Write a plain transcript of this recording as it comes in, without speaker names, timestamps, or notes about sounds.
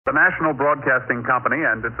The National Broadcasting Company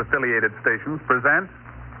and its affiliated stations present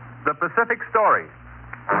The Pacific Story.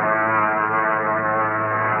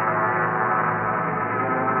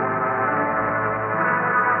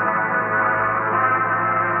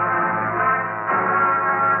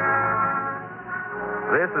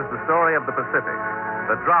 This is the story of the Pacific,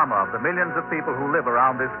 the drama of the millions of people who live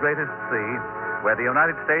around this greatest sea, where the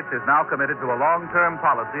United States is now committed to a long-term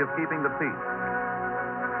policy of keeping the peace.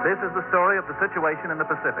 This is the story of the situation in the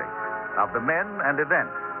Pacific, of the men and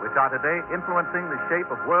events which are today influencing the shape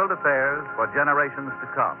of world affairs for generations to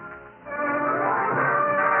come.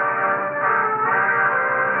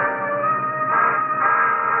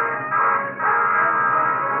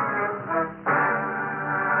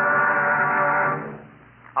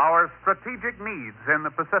 Our strategic needs in the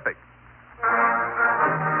Pacific.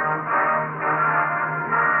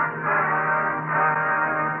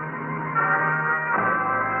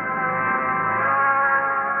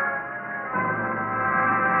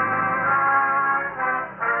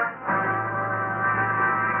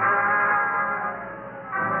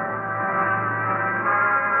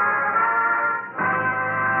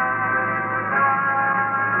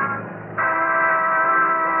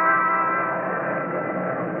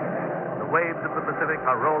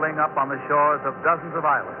 Are rolling up on the shores of dozens of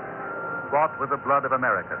islands, bought with the blood of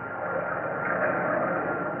Americans.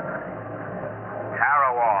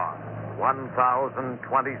 Tarawa,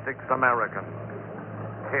 1,026 Americans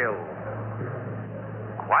killed.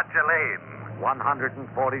 Kwajalein,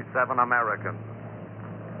 147 Americans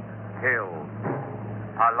killed.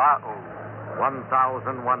 Palau,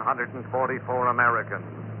 1,144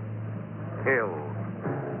 Americans killed.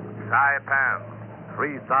 Saipan,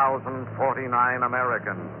 3,049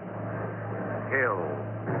 Americans killed.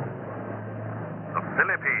 The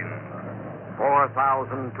Philippines,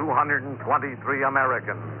 4,223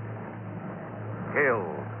 Americans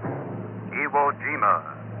killed. Iwo Jima,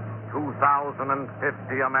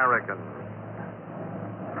 2,050 Americans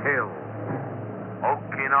killed.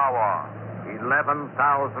 Okinawa,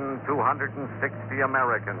 11,260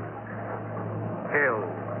 Americans killed.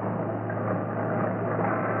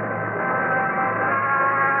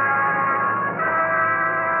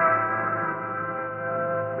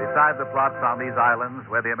 Beside the plots on these islands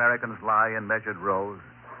where the Americans lie in measured rows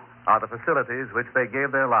are the facilities which they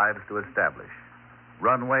gave their lives to establish.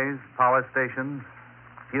 Runways, power stations,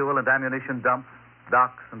 fuel and ammunition dumps,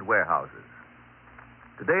 docks and warehouses.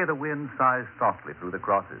 Today the wind sighs softly through the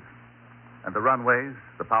crosses, and the runways,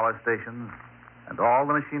 the power stations, and all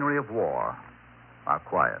the machinery of war are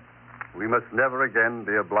quiet. We must never again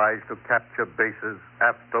be obliged to capture bases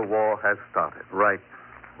after war has started. Right.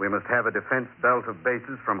 We must have a defense belt of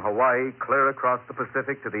bases from Hawaii clear across the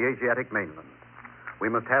Pacific to the Asiatic mainland. We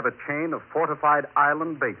must have a chain of fortified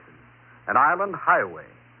island bases, an island highway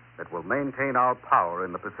that will maintain our power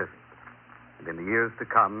in the Pacific. And in the years to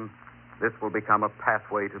come, this will become a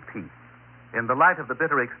pathway to peace. In the light of the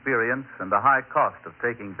bitter experience and the high cost of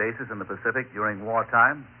taking bases in the Pacific during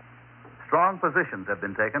wartime, strong positions have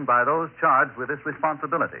been taken by those charged with this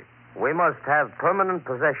responsibility. We must have permanent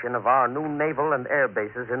possession of our new naval and air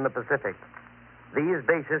bases in the Pacific. These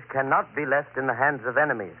bases cannot be left in the hands of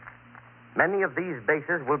enemies. Many of these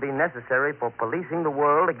bases will be necessary for policing the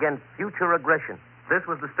world against future aggression. This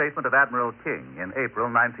was the statement of Admiral King in April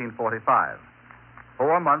 1945,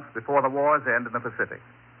 4 months before the war's end in the Pacific.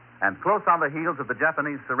 And close on the heels of the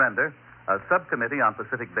Japanese surrender, a subcommittee on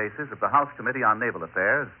Pacific bases of the House Committee on Naval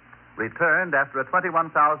Affairs returned after a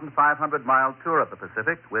 21,500-mile tour of the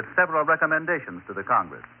Pacific with several recommendations to the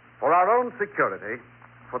Congress. For our own security,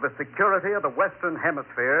 for the security of the Western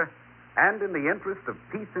Hemisphere, and in the interest of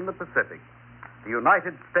peace in the Pacific, the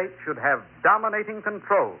United States should have dominating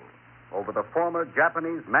control over the former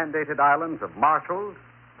Japanese-mandated islands of Marshalls,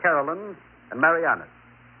 Carolines, and Marianas.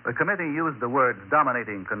 The committee used the words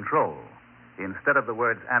dominating control instead of the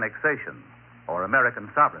words annexation or American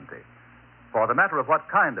sovereignty, for the matter of what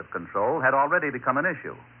kind of control had already become an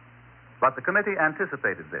issue. But the committee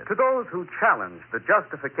anticipated this. To those who challenge the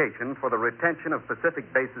justification for the retention of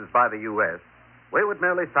Pacific bases by the U.S., we would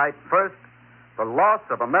merely cite, first, the loss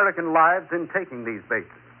of American lives in taking these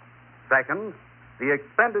bases. Second, the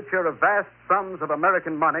expenditure of vast sums of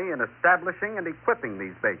American money in establishing and equipping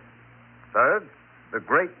these bases. Third, the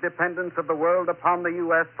great dependence of the world upon the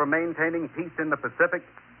U.S. for maintaining peace in the Pacific.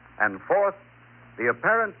 And fourth, the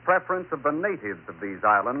apparent preference of the natives of these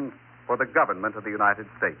islands for the government of the United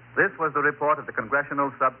States. This was the report of the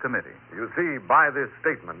Congressional Subcommittee. You see, by this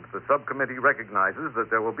statement, the subcommittee recognizes that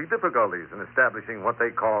there will be difficulties in establishing what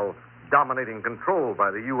they call dominating control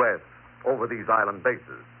by the U.S. over these island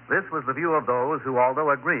bases. This was the view of those who,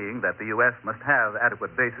 although agreeing that the U.S. must have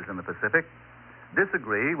adequate bases in the Pacific,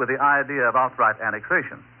 disagree with the idea of outright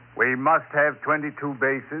annexation. We must have 22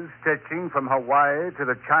 bases stretching from Hawaii to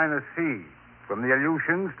the China Sea, from the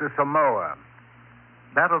Aleutians to Samoa.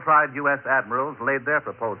 Battle-tried U.S. admirals laid their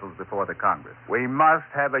proposals before the Congress. We must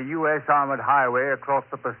have a U.S. armored highway across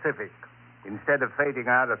the Pacific. Instead of fading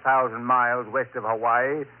out 1,000 miles west of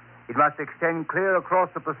Hawaii, it must extend clear across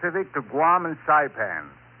the Pacific to Guam and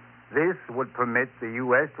Saipan. This would permit the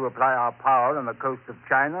U.S. to apply our power on the coast of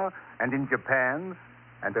China and in Japan,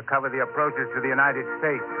 and to cover the approaches to the United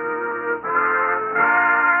States.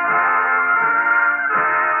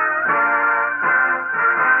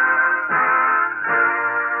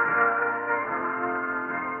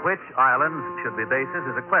 Which islands should be bases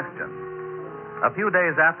is a question. A few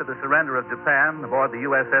days after the surrender of Japan aboard the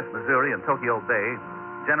USS Missouri in Tokyo Bay,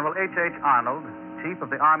 General H.H. Arnold, Chief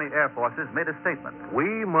of the Army Air Forces, made a statement.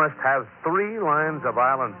 We must have 3 lines of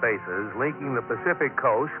island bases linking the Pacific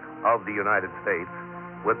coast of the United States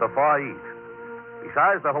with the Far East.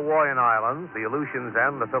 Besides the Hawaiian Islands, the Aleutians,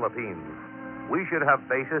 and the Philippines, we should have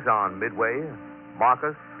bases on Midway,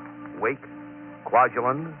 Marcus, Wake,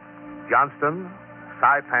 Kwajalein, Johnston,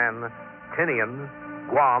 Saipan, Tinian,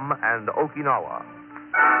 Guam, and Okinawa.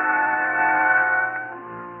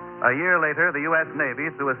 A year later, the U.S.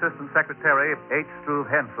 Navy, through Assistant Secretary H. Struve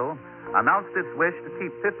Hensel, announced its wish to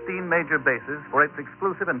keep 15 major bases for its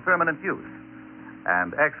exclusive and permanent use.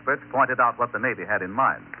 And experts pointed out what the Navy had in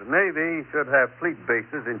mind. The Navy should have fleet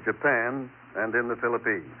bases in Japan and in the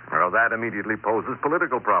Philippines. Well, that immediately poses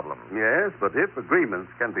political problems. Yes, but if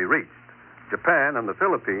agreements can be reached, Japan and the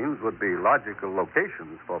Philippines would be logical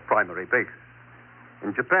locations for primary bases.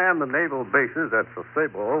 In Japan, the naval bases at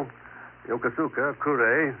Sasebo, Yokosuka,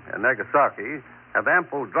 Kure, and Nagasaki have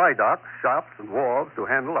ample dry docks, shops, and wharves to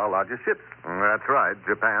handle our largest ships. That's right.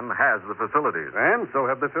 Japan has the facilities. And so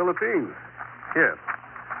have the Philippines. Here,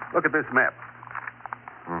 look at this map.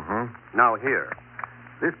 Mm-hmm. Now here,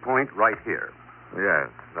 this point right here. Yes,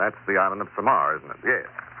 that's the island of Samar, isn't it? Yes.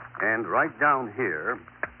 And right down here,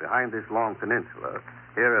 behind this long peninsula,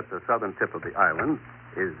 here at the southern tip of the island,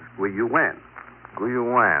 is Guiyuan.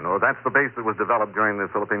 Guiyuan. Oh, that's the base that was developed during the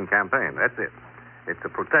Philippine campaign. That's it. It's a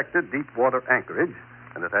protected deep-water anchorage,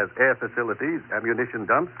 and it has air facilities, ammunition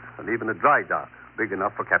dumps, and even a dry dock big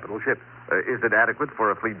enough for capital ships. Is it adequate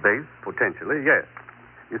for a fleet base? Potentially, yes.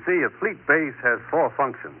 You see, a fleet base has 4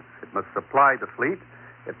 functions. It must supply the fleet,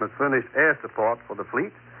 it must furnish air support for the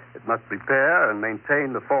fleet, it must prepare and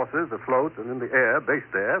maintain the forces afloat and in the air,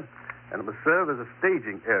 based there, and it must serve as a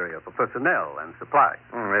staging area for personnel and supplies.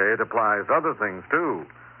 It applies to other things, too.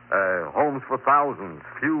 Homes for thousands,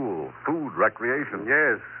 fuel, food, recreation.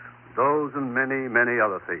 Yes, those and many, many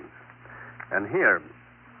other things. And here,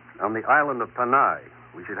 on the island of Panay,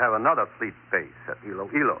 we should have another fleet base at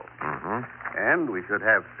Iloilo. Mm-hmm. And we should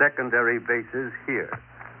have secondary bases here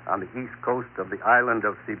on the east coast of the island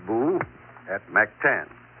of Cebu at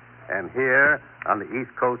Mactan. And here on the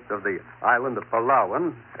east coast of the island of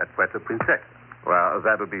Palawan at Puerto Princesa. Well,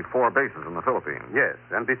 that would be 4 bases in the Philippines. Yes,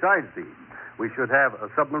 and besides these, we should have a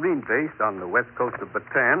submarine base on the west coast of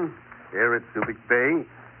Bataan, here at Subic Bay,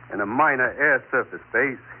 and a minor air surface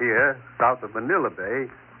base here south of Manila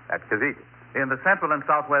Bay at Cavite. In the Central and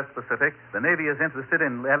Southwest Pacific, the Navy is interested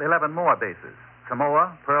in 11 more bases.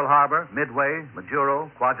 Samoa, Pearl Harbor, Midway,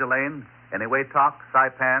 Majuro, Kwajalein, Eniwetok,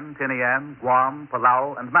 Saipan, Tinian, Guam,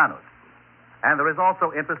 Palau, and Manus. And there is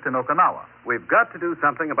also interest in Okinawa. We've got to do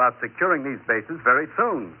something about securing these bases very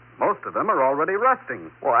soon. Most of them are already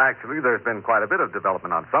rusting. Well, actually, there's been quite a bit of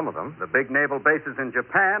development on some of them. The big naval bases in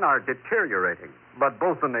Japan are deteriorating. But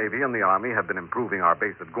both the Navy and the Army have been improving our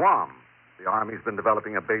base at Guam. The Army's been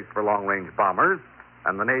developing a base for long-range bombers,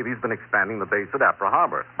 and the Navy's been expanding the base at Apra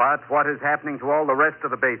Harbor. But what is happening to all the rest of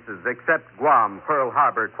the bases except Guam, Pearl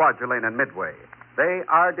Harbor, Kwajalein, and Midway? They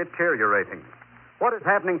are deteriorating. What is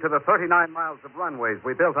happening to the 39 miles of runways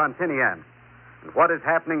we built on Tinian? And what is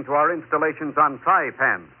happening to our installations on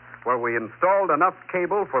Saipan, where we installed enough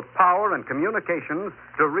cable for power and communications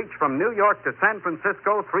to reach from New York to San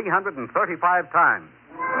Francisco 335 times?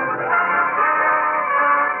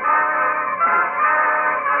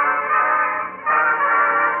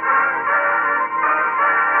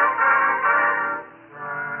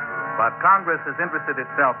 But Congress has interested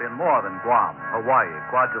itself in more than Guam, Hawaii,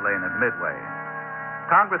 Kwajalein, and Midway.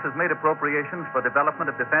 Congress has made appropriations for development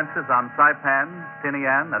of defenses on Saipan,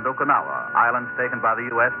 Tinian, and Okinawa, islands taken by the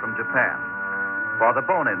U.S. from Japan. For the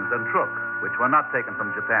Bonins and Truk, which were not taken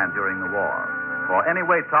from Japan during the war. For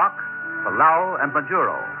Eniwetok, Palau, and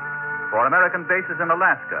Majuro. For American bases in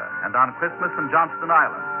Alaska and on Christmas and Johnston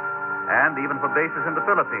Island. and even for bases in the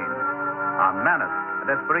Philippines, on Manus and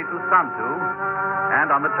Espiritu Santo,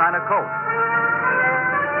 and on the China coast.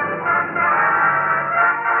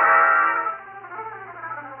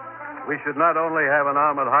 We should not only have an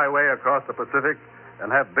armored highway across the Pacific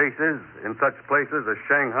and have bases in such places as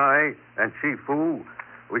Shanghai and Chifu,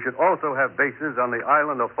 we should also have bases on the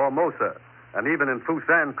island of Formosa and even in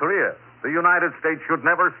Fusan, Korea. The United States should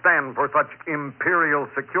never stand for such imperial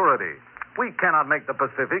security. We cannot make the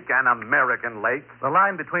Pacific an American lake. The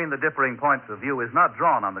line between the differing points of view is not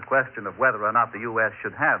drawn on the question of whether or not the U.S.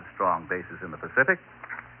 should have strong bases in the Pacific.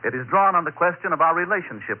 It is drawn on the question of our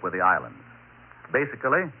relationship with the islands.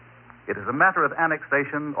 Basically, it is a matter of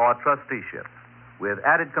annexation or trusteeship, with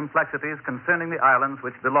added complexities concerning the islands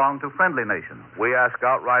which belong to friendly nations. We ask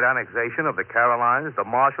outright annexation of the Carolines, the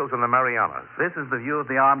Marshalls, and the Marianas. This is the view of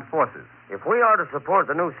the armed forces. If we are to support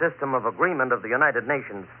the new system of agreement of the United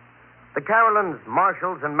Nations, the Carolines,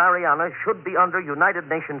 Marshalls, and Marianas should be under United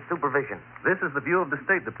Nations supervision. This is the view of the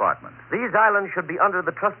State Department. These islands should be under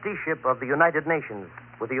the trusteeship of the United Nations,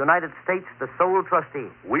 with the United States the sole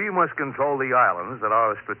trustee. We must control the islands that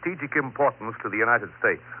are of strategic importance to the United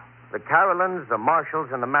States. The Carolines, the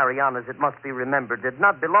Marshalls, and the Marianas, it must be remembered, did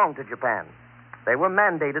not belong to Japan. They were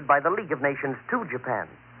mandated by the League of Nations to Japan.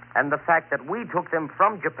 And the fact that we took them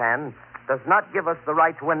from Japan does not give us the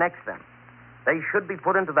right to annex them. They should be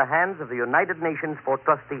put into the hands of the United Nations for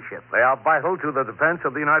trusteeship. They are vital to the defense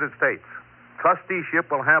of the United States.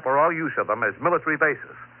 Trusteeship will hamper our use of them as military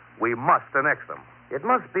bases. We must annex them. It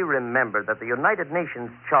must be remembered that the United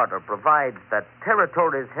Nations Charter provides that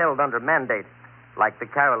territories held under mandate, like the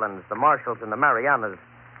Carolines, the Marshalls, and the Marianas,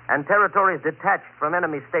 and territories detached from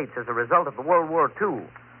enemy states as a result of World War II,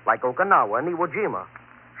 like Okinawa and Iwo Jima,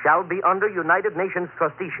 shall be under United Nations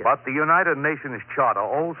trusteeship. But the United Nations Charter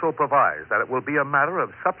also provides that it will be a matter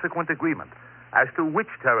of subsequent agreement as to which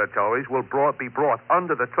territories will be brought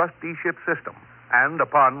under the trusteeship system and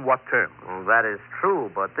upon what terms. That is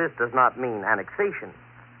true, but this does not mean annexation.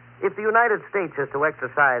 If the United States is to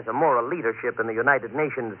exercise a moral leadership in the United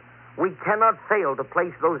Nations, we cannot fail to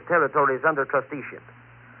place those territories under trusteeship.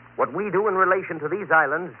 What we do in relation to these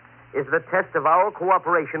islands is the test of our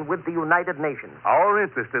cooperation with the United Nations. Our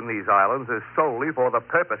interest in these islands is solely for the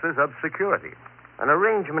purposes of security. An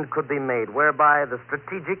arrangement could be made whereby the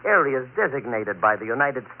strategic areas designated by the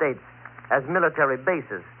United States as military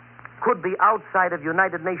bases could be outside of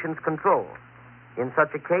United Nations control. In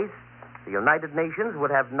such a case, the United Nations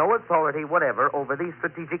would have no authority whatever over these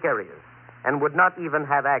strategic areas and would not even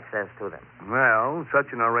have access to them. Well,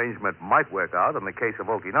 such an arrangement might work out in the case of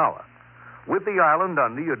Okinawa. With the island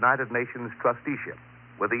under United Nations trusteeship,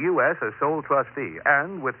 with the U.S. as sole trustee,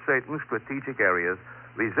 and with certain strategic areas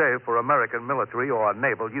reserved for American military or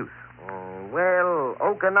naval use. Well,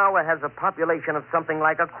 Okinawa has a population of something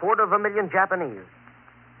like 250,000 Japanese.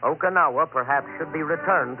 Okinawa perhaps should be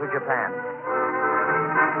returned to Japan.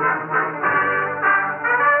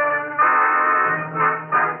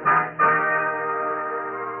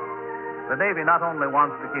 The Navy not only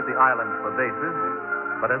wants to keep the islands for bases,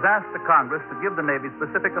 but has asked the Congress to give the Navy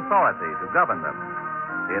specific authority to govern them.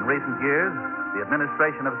 In recent years, the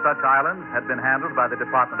administration of such islands had been handled by the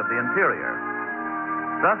Department of the Interior.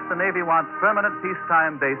 Thus, the Navy wants permanent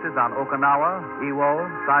peacetime bases on Okinawa, Iwo,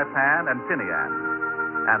 Saipan, and Tinian,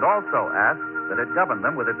 and also asks that it govern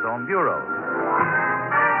them with its own bureaus.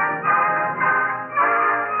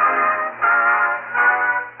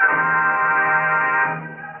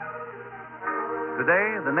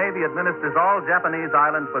 Today, the Navy administers all Japanese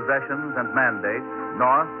island possessions and mandates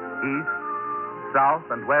north, east, south,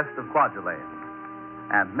 and west of Kwajalein.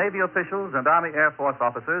 And Navy officials and Army Air Force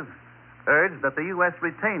officers urge that the U.S.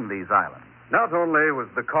 retain these islands. Not only was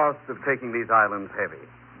the cost of taking these islands heavy,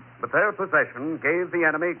 but their possession gave the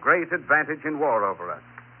enemy great advantage in war over us.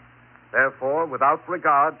 Therefore, without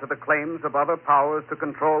regard to the claims of other powers to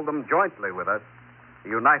control them jointly with us,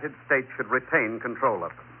 the United States should retain control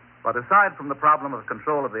of them. But aside from the problem of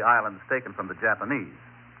control of the islands taken from the Japanese,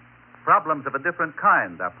 problems of a different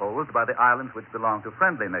kind are posed by the islands which belong to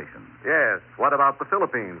friendly nations. Yes, what about the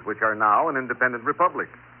Philippines, which are now an independent republic?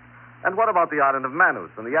 And what about the island of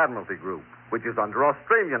Manus and the Admiralty Group, which is under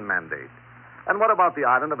Australian mandate? And what about the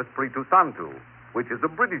island of Espiritu Santo, which is a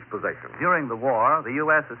British possession? During the war, the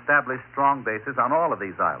U.S. established strong bases on all of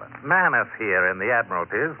these islands. Manus here in the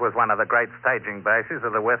Admiralties was one of the great staging bases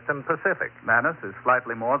of the Western Pacific. Manus is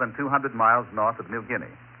slightly more than 200 miles north of New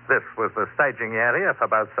Guinea. This was the staging area for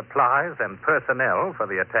both supplies and personnel for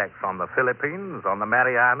the attacks on the Philippines, on the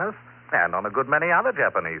Marianas, and on a good many other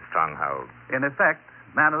Japanese strongholds. In effect,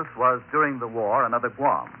 Manus was, during the war, another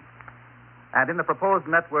Guam. And in the proposed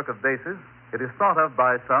network of bases, It is thought of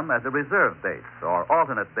by some as a reserve base or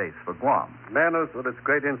alternate base for Guam. Manos, with its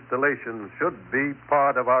great installation, should be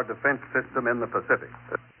part of our defense system in the Pacific.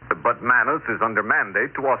 But Manos is under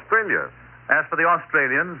mandate to Australia. As for the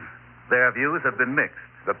Australians, their views have been mixed.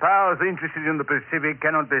 The powers interested in the Pacific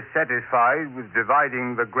cannot be satisfied with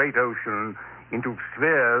dividing the great ocean into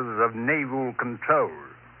spheres of naval control.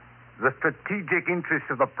 The strategic interests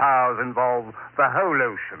of the powers involve the whole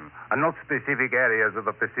ocean and not specific areas of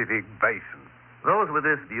the Pacific basin. Those with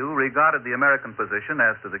this view regarded the American position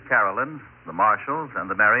as to the Carolines, the Marshalls, and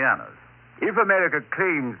the Marianas. If America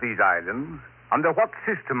claims these islands, under what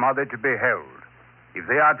system are they to be held? If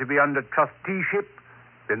they are to be under trusteeship,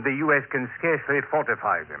 then the U.S. can scarcely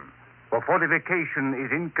fortify them, for fortification is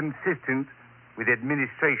inconsistent with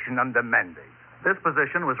administration under mandate. This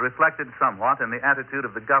position was reflected somewhat in the attitude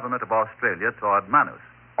of the government of Australia toward Manus.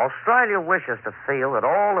 Australia wishes to feel that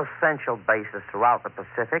all essential bases throughout the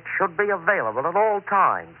Pacific should be available at all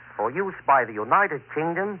times for use by the United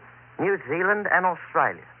Kingdom, New Zealand, and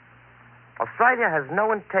Australia. Australia has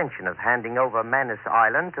no intention of handing over Manus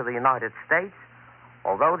Island to the United States,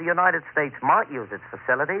 although the United States might use its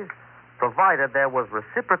facilities, provided there was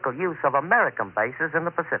reciprocal use of American bases in the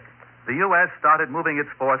Pacific. The U.S. started moving its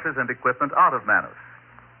forces and equipment out of Manus.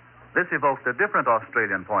 This evoked a different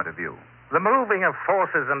Australian point of view. The moving of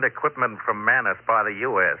forces and equipment from Manus by the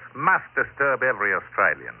U.S. must disturb every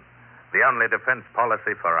Australian. The only defense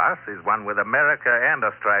policy for us is one with America and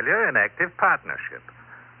Australia in active partnership.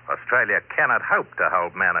 Australia cannot hope to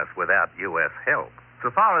hold Manus without U.S. help. So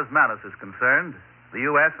far as Manus is concerned, the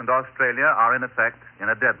U.S. and Australia are in effect in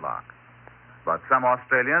a deadlock. But some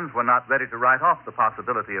Australians were not ready to write off the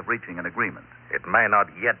possibility of reaching an agreement. It may not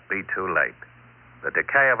yet be too late. The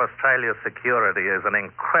decay of Australia's security is an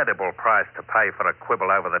incredible price to pay for a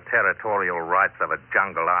quibble over the territorial rights of a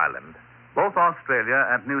jungle island. Both Australia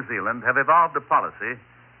and New Zealand have evolved a policy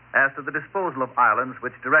as to the disposal of islands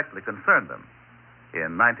which directly concern them.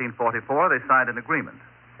 In 1944, they signed an agreement.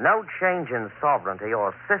 No change in sovereignty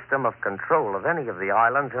or system of control of any of the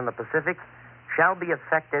islands in the Pacific shall be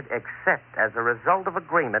effected except as a result of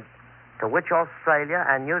agreement to which Australia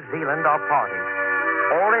and New Zealand are parties,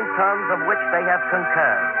 or in terms of which they have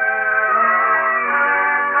concurred.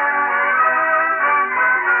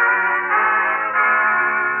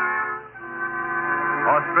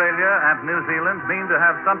 Australia and New Zealand mean to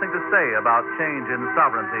have something to say about change in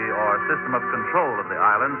sovereignty or system of control of the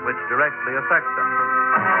islands which directly affect them.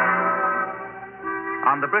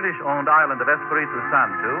 On the British-owned island of Espiritu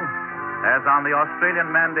Santo, as on the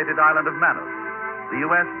Australian-mandated island of Manus, the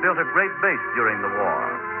U.S. built a great base during the war.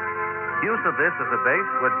 Use of this as a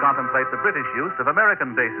base would contemplate the British use of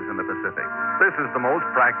American bases in the Pacific. This is the most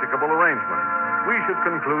practicable arrangement. We should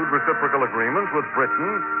conclude reciprocal agreements with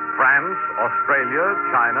Britain, France, Australia,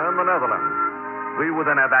 China, and the Netherlands. We would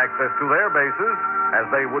then have access to their bases as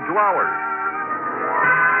they would to ours.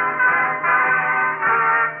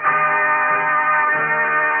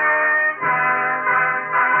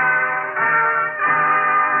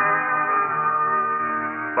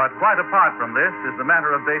 But quite apart from this is the matter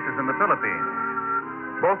of bases in the Philippines.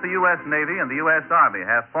 Both the U.S. Navy and the U.S. Army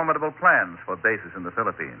have formidable plans for bases in the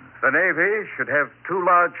Philippines. The Navy should have 2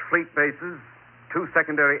 large fleet bases, 2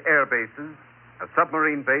 secondary air bases, a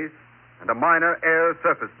submarine base, and a minor air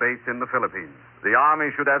surface base in the Philippines. The Army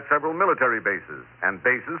should have several military bases and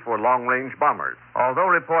bases for long-range bombers. Although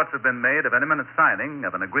reports have been made of an imminent signing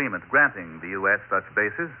of an agreement granting the U.S. such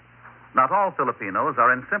bases, not all Filipinos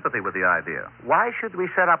are in sympathy with the idea. Why should we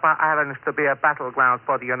set up our islands to be a battleground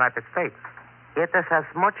for the United States? It is as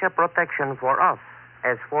much a protection for us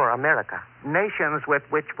as for America. Nations with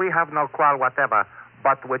which we have no quarrel whatever,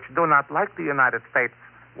 but which do not like the United States,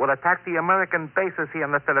 will attack the American bases here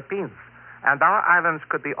in the Philippines, and our islands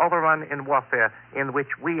could be overrun in warfare in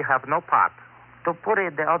which we have no part. To put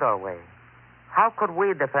it the other way, how could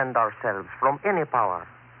we defend ourselves from any power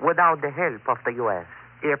without the help of the U.S.?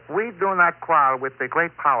 If we do not quarrel with the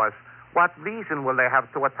great powers, what reason will they have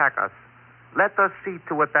to attack us? Let us see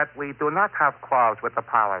to it that we do not have quarrels with the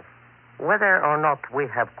powers. Whether or not we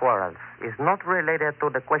have quarrels is not related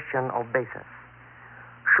to the question of bases.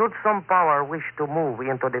 Should some power wish to move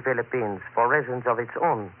into the Philippines for reasons of its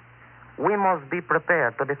own, we must be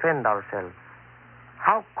prepared to defend ourselves.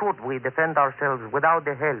 How could we defend ourselves without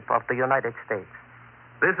the help of the United States?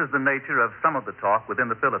 This is the nature of some of the talk within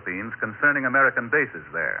the Philippines concerning American bases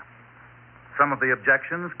there. Some of the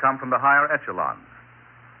objections come from the higher echelons.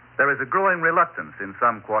 There is a growing reluctance in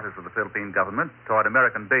some quarters of the Philippine government toward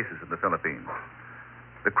American bases in the Philippines.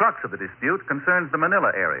 The crux of the dispute concerns the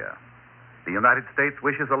Manila area. The United States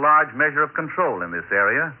wishes a large measure of control in this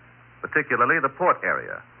area, particularly the port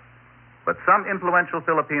area. But some influential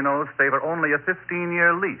Filipinos favor only a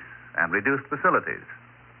 15-year lease and reduced facilities.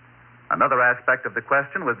 Another aspect of the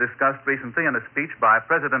question was discussed recently in a speech by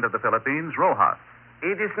President of the Philippines, Rojas.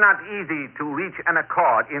 It is not easy to reach an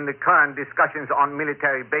accord in the current discussions on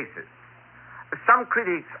military bases. Some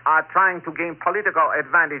critics are trying to gain political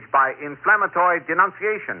advantage by inflammatory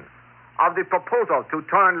denunciation of the proposal to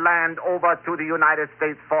turn land over to the United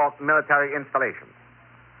States for military installations.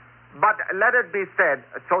 But let it be said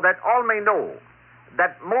so that all may know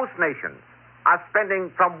that most nations are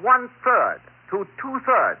spending from 1/3 to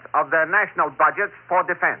 2/3 of their national budgets for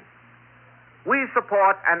defense. We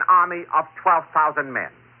support an army of 12,000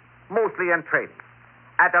 men, mostly in training,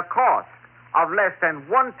 at a cost of less than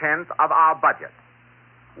 1/10 of our budget.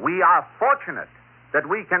 We are fortunate that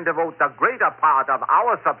we can devote the greater part of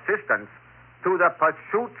our subsistence to the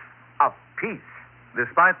pursuits of peace.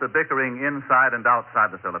 Despite the bickering inside and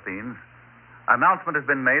outside the Philippines, an announcement has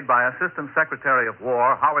been made by Assistant Secretary of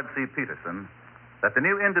War Howard C. Peterson that the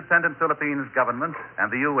new independent Philippines government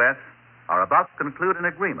and the U.S. are about to conclude an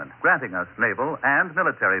agreement granting us naval and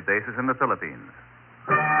military bases in the Philippines.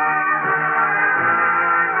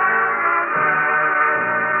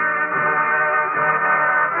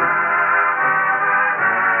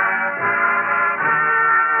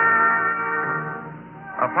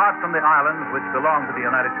 Apart from the islands which belonged to the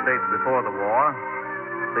United States before the war,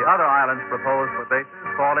 the other islands proposed for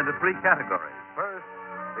bases fall into three categories. First,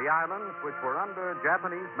 the islands which were under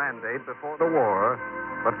Japanese mandate before the war,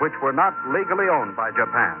 but which were not legally owned by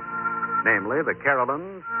Japan, namely the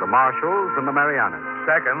Carolines, the Marshalls, and the Marianas.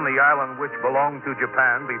 Second, the island which belonged to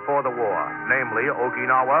Japan before the war, namely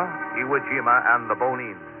Okinawa, Iwo Jima, and the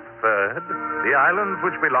Bonin. Third, the islands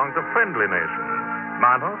which belong to friendly nations,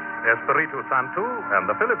 Manos, Espiritu Santo, and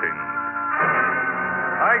the Philippines.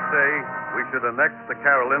 I say we should annex the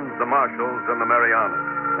Carolines, the Marshalls, and the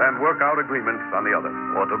Marianas, and work out agreements on the others.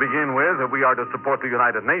 Or to begin with, if we are to support the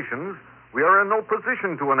United Nations, we are in no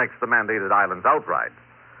position to annex the mandated islands outright.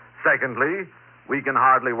 Secondly, we can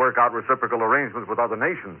hardly work out reciprocal arrangements with other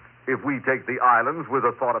nations if we take the islands with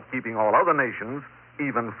the thought of keeping all other nations,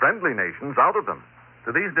 even friendly nations, out of them.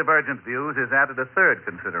 To these divergent views is added a third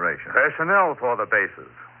consideration. Personnel for the bases.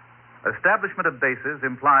 Establishment of bases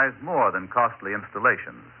implies more than costly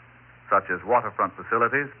installations, such as waterfront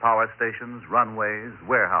facilities, power stations, runways,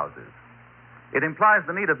 warehouses. It implies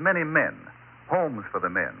the need of many men, homes for the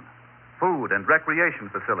men, food and recreation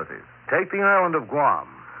facilities. Take the island of Guam.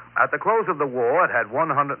 At the close of the war, it had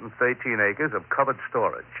 113 acres of covered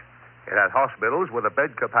storage. It had hospitals with a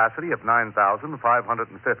bed capacity of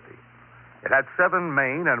 9,550. It had 7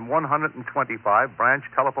 main and 125 branch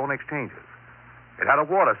telephone exchanges. It had a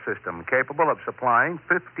water system capable of supplying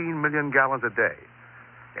 15 million gallons a day.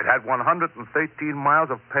 It had 113 miles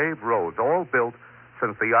of paved roads, all built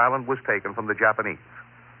since the island was taken from the Japanese.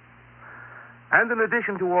 And in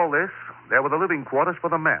addition to all this, there were the living quarters for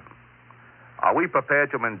the men. Are we prepared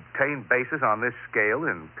to maintain bases on this scale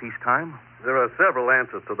in peacetime? There are several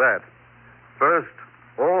answers to that. First,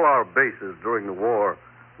 all our bases during the war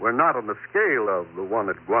were not on the scale of the one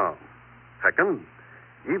at Guam. Second,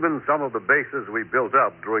 even some of the bases we built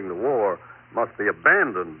up during the war must be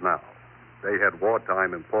abandoned now. They had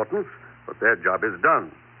wartime importance, but their job is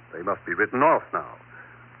done. They must be written off now.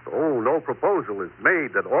 So no proposal is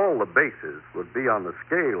made that all the bases would be on the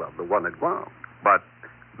scale of the one at Guam. But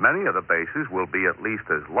many of the bases will be at least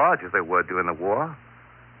as large as they were during the war.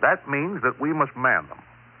 That means that we must man them.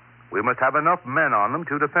 We must have enough men on them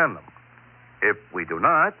to defend them. If we do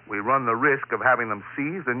not, we run the risk of having them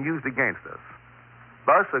seized and used against us.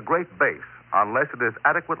 Thus, a great base, unless it is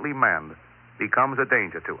adequately manned, becomes a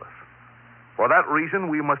danger to us. For that reason,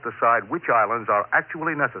 we must decide which islands are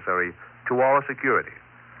actually necessary to our security.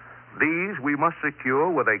 These we must secure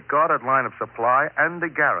with a guarded line of supply and a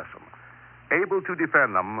garrison, able to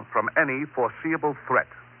defend them from any foreseeable threat.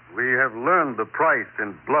 We have learned the price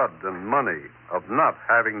in blood and money of not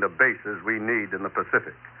having the bases we need in the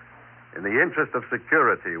Pacific. In the interest of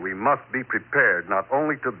security, we must be prepared not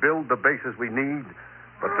only to build the bases we need,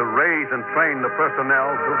 but to raise and train the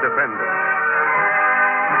personnel to defend them.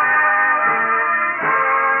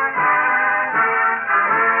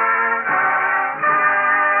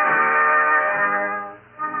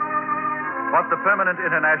 What the permanent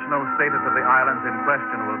international status of the islands in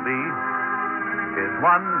question will be is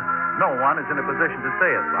one no one is in a position to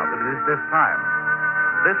say about it at this time.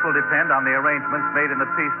 This will depend on the arrangements made in the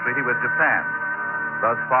peace treaty with Japan.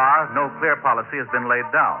 Thus far, no clear policy has been laid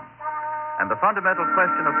down. And the fundamental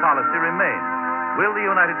question of policy remains. Will the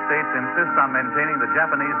United States insist on maintaining the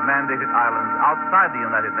Japanese-mandated islands outside the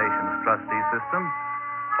United Nations trustee system,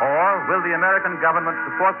 Or will the American government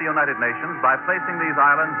support the United Nations by placing these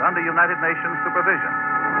islands under United Nations supervision?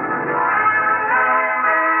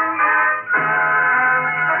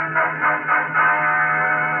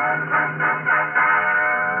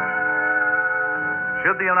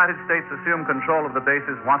 Should the United States assume control of the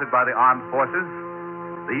bases wanted by the armed forces,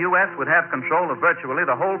 the U.S. would have control of virtually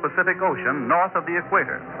the whole Pacific Ocean north of the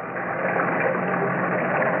equator.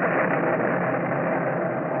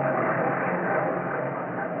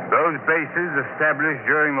 Those bases established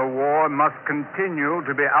during the war must continue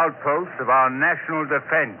to be outposts of our national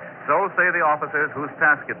defense. So say the officers whose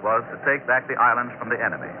task it was to take back the islands from the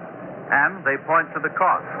enemy. And they point to the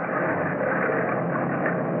cost.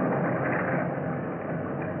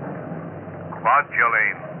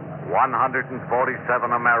 Kwajalein,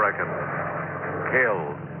 147 Americans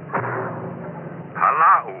killed.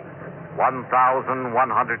 Palau,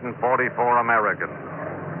 1,144 Americans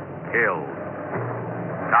killed.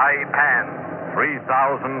 Saipan,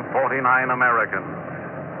 3,049 Americans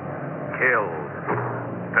killed.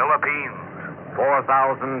 Philippines,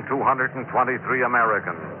 4,223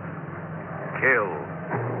 Americans killed.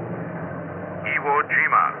 Iwo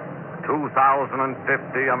Jima,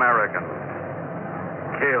 2,050 Americans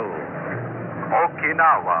killed.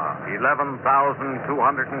 Okinawa,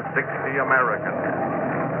 11,260 Americans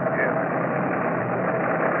killed.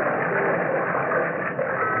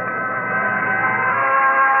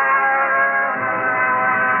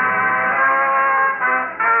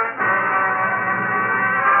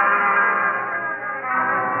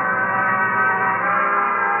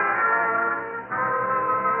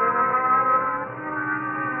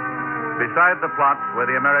 Beside the plots where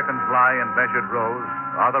the Americans lie in measured rows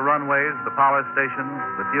are the runways, the power stations,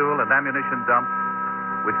 the fuel and ammunition dumps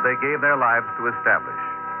which they gave their lives to establish.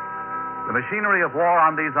 The machinery of war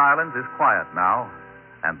on these islands is quiet now,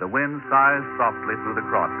 and the wind sighs softly through the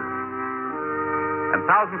crosses. And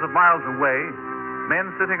thousands of miles away,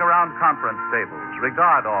 men sitting around conference tables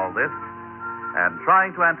regard all this and,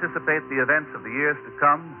 trying to anticipate the events of the years to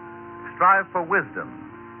come, strive for wisdom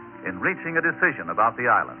in reaching a decision about the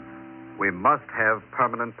islands. We must have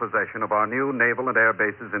permanent possession of our new naval and air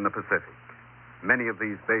bases in the Pacific. Many of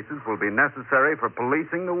these bases will be necessary for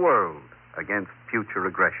policing the world against future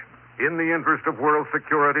aggression. In the interest of world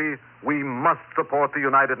security, we must support the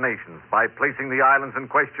United Nations by placing the islands in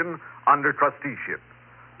question under trusteeship,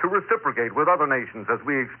 to reciprocate with other nations as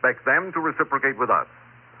we expect them to reciprocate with us.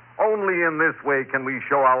 Only in this way can we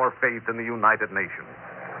show our faith in the United Nations.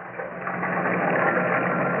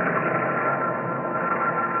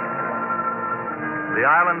 The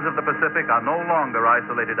islands of the Pacific are no longer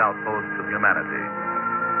isolated outposts of humanity.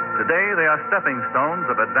 Today, they are stepping stones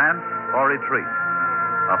of advance or retreat.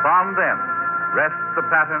 Upon them rests the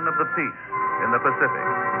pattern of the peace in the Pacific,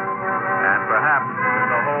 and perhaps in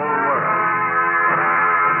the whole world.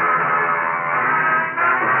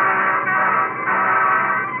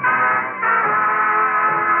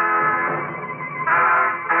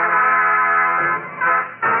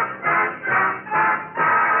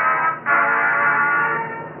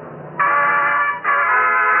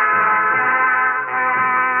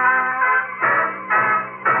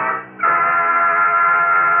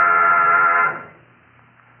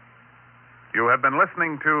 You have been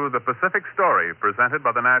listening to The Pacific Story, presented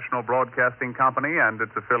by the National Broadcasting Company and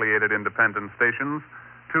its affiliated independent stations,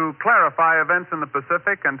 to clarify events in the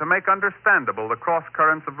Pacific and to make understandable the cross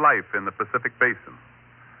currents of life in the Pacific Basin.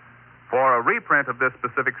 For a reprint of this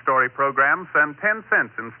Pacific Story program, send 10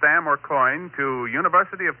 cents in stamp or coin to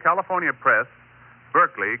University of California Press,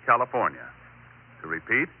 Berkeley, California. To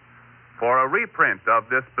repeat, for a reprint of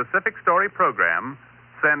this Pacific Story program,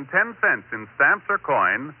 send 10 cents in stamps or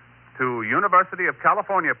coin to University of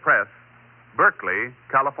California Press, Berkeley,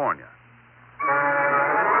 California.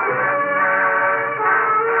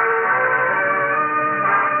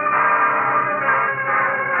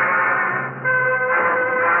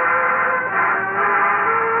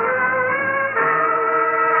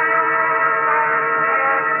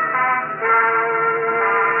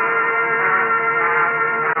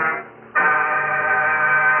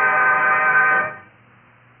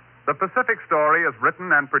 The Pacific Story is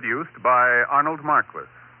written and produced by Arnold Marquis.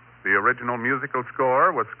 The original musical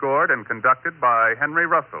score was scored and conducted by Henry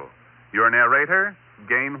Russell. Your narrator,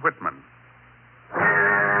 Gain Whitman.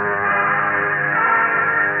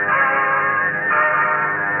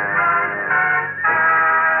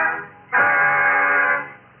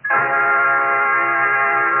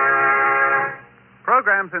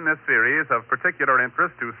 Programs in this series of particular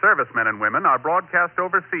interest to servicemen and women are broadcast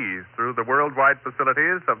overseas through the worldwide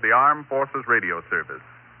facilities of the Armed Forces Radio Service.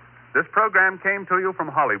 This program came to you from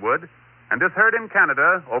Hollywood and is heard in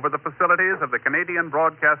Canada over the facilities of the Canadian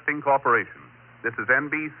Broadcasting Corporation. This is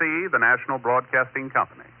NBC, the national broadcasting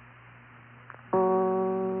company.